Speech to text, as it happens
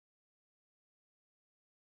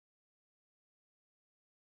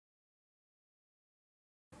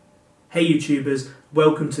Hey YouTubers,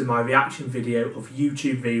 welcome to my reaction video of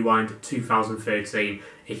YouTube Rewind 2013.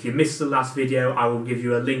 If you missed the last video, I will give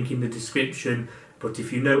you a link in the description, but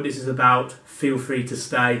if you know what this is about, feel free to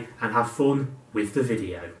stay and have fun with the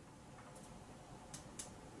video.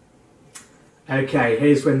 Okay,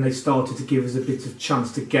 here's when they started to give us a bit of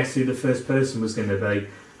chance to guess who the first person was going to be,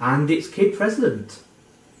 and it's Kid President.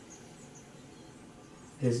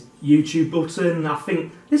 There's YouTube button. I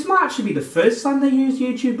think this might actually be the first time they used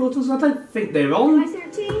YouTube buttons. I don't think they're on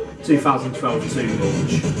 2012 too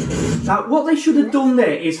much. Now, what they should have done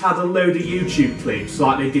there is had a load of YouTube clips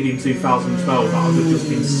like they did in 2012. That would have just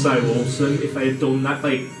been so awesome if they had done that.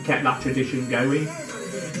 They kept that tradition going.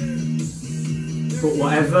 But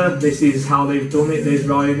whatever, this is how they've done it. There's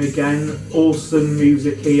Ryan again. Awesome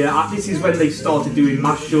music here. This is when they started doing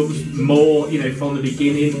mashups more, you know, from the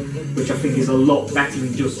beginning, which I think is a lot better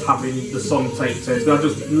than just having the song take turns. But I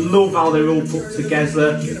just love how they're all put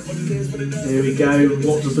together. There we go.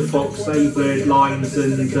 What Does the Fox Say? Blurred Lines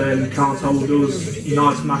and Can't Hold Us.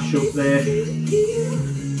 Nice mashup there.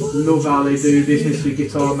 Love how they do this. Mr.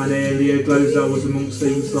 Guitar Man earlier. Glozell was amongst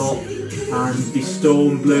these lot. And the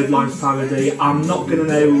Storm Blurred Lines parody. I'm not going to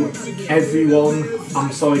know everyone, I'm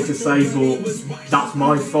sorry to say, but that's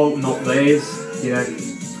my fault, not theirs. You know,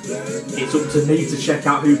 it's up to me to check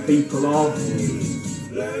out who people are.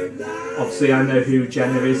 Obviously I know who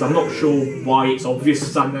Jenna is. I'm not sure why it's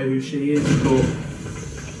obvious that I know who she is, but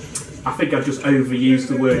I think I've just overused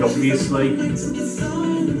the word obviously.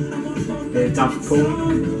 Daft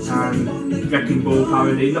Punk and Wrecking Ball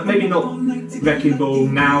parody. Maybe not Wrecking Ball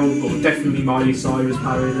now, but definitely Miley Cyrus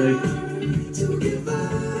parody.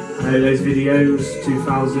 I know those videos,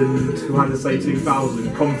 2000, why did I say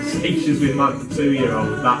 2000? Conversations with my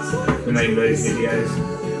 2-year-old, that's the name of those videos.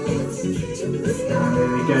 And there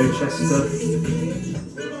we go, Chester.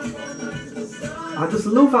 I just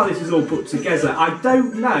love how this is all put together. I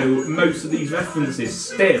don't know most of these references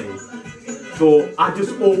still, but I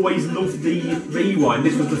just always loved the rewind.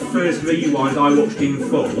 This was the first rewind I watched in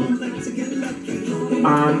full.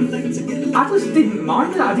 And I just didn't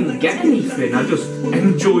mind it. I didn't get anything. I just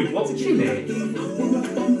enjoyed watching it.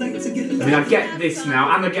 I mean, I get this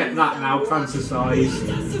now, and I get that now, Fantasize.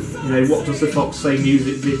 You know, What Does the Fox Say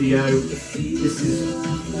music video. This is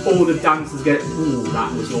all the dancers get. Ooh,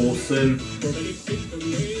 that was awesome.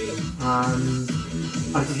 And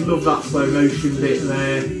I just love that slow motion bit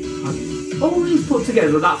there. All these put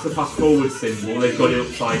together, that's the fast forward symbol, they've got it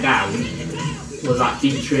upside down. Was that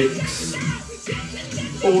Dietrich's?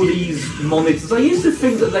 All these monitors, I used to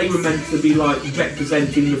think that they were meant to be like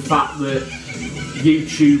representing the fact that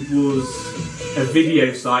YouTube was a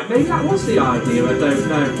video site. Maybe that was the idea, I don't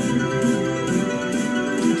know.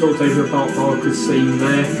 Talked over about Parker's scene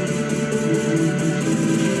there.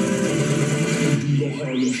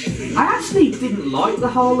 I actually didn't like the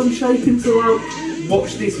Harlem Shake until I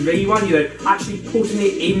watched this rewind. You know, actually putting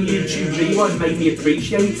it in YouTube Rewind made me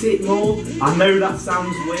appreciate it more. I know that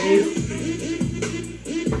sounds weird.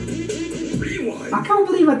 I can't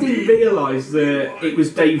believe I didn't realise that it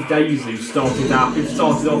was Dave Days who started off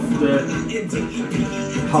the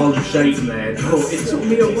Harlem Shake there. But it took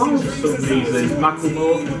me a while for some reason.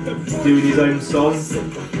 Macklemore doing his own song.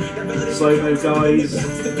 Slow-mo guys.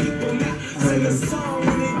 I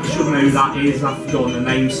should know who that is. I've forgotten the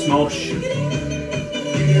name. Smosh.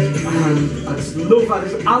 And I just love how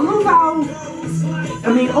I love how,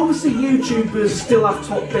 I mean, obviously YouTubers still have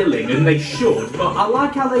top billing, and they should, but I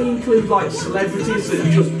like how they include like celebrities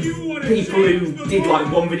and just people who did like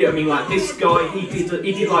one video. I mean, like this guy, he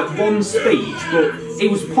did like one speech, but it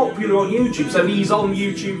was popular on YouTube, so he's on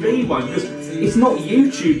YouTube Rewind, because it's not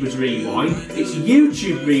YouTubers Rewind, it's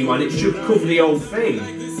YouTube Rewind. It should cover the whole thing.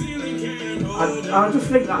 I just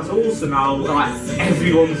think that's awesome how like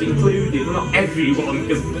everyone's included. Well, not everyone,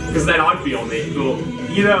 because then I'd be on it, but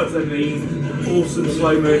you know what I mean. Awesome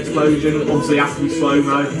slow-mo explosion. Obviously, it has to be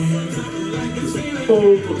slow-mo. Just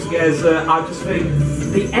all put together. I just think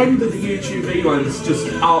the end of the YouTube rewinds just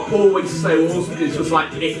are always so awesome. It's just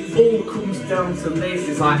like it all comes down to this.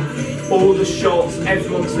 It's like all the shots,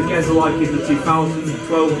 everyone's together, like in the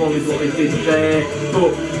 2012 one is what they did there.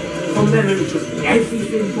 But from then it was just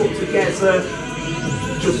everything put together.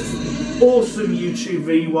 Just awesome YouTube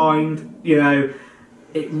rewind, you know.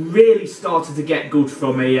 It really started to get good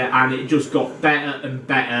from here, and it just got better and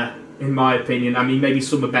better, in my opinion. I mean, maybe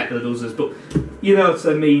some are better than others, but you know what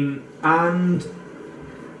I mean. And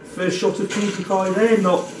first shot of Cutie Pie there,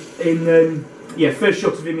 not in, yeah, first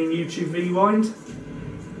shot of him in YouTube Rewind.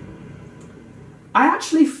 I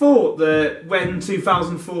actually thought that when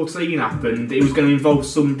 2014 happened, it was going to involve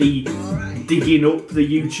somebody digging up the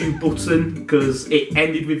YouTube button, because it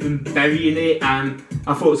ended with them burying it, and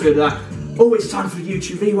I thought it was going to be like, oh, it's time for the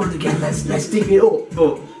YouTube Rewind again, let's dig it up.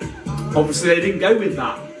 But obviously they didn't go with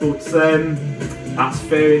that, but that's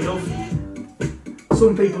fair enough.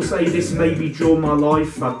 Some people say this may be Draw My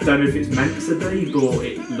Life. I don't know if it's meant to be, but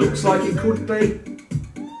it looks like it could be.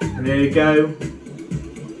 And there you go.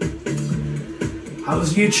 That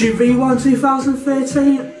was YouTube Rewind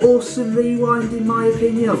 2013. Awesome rewind in my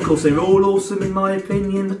opinion. Of course they're all awesome in my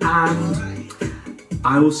opinion, and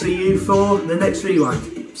I will see you for the next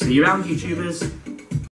rewind. See you around, YouTubers.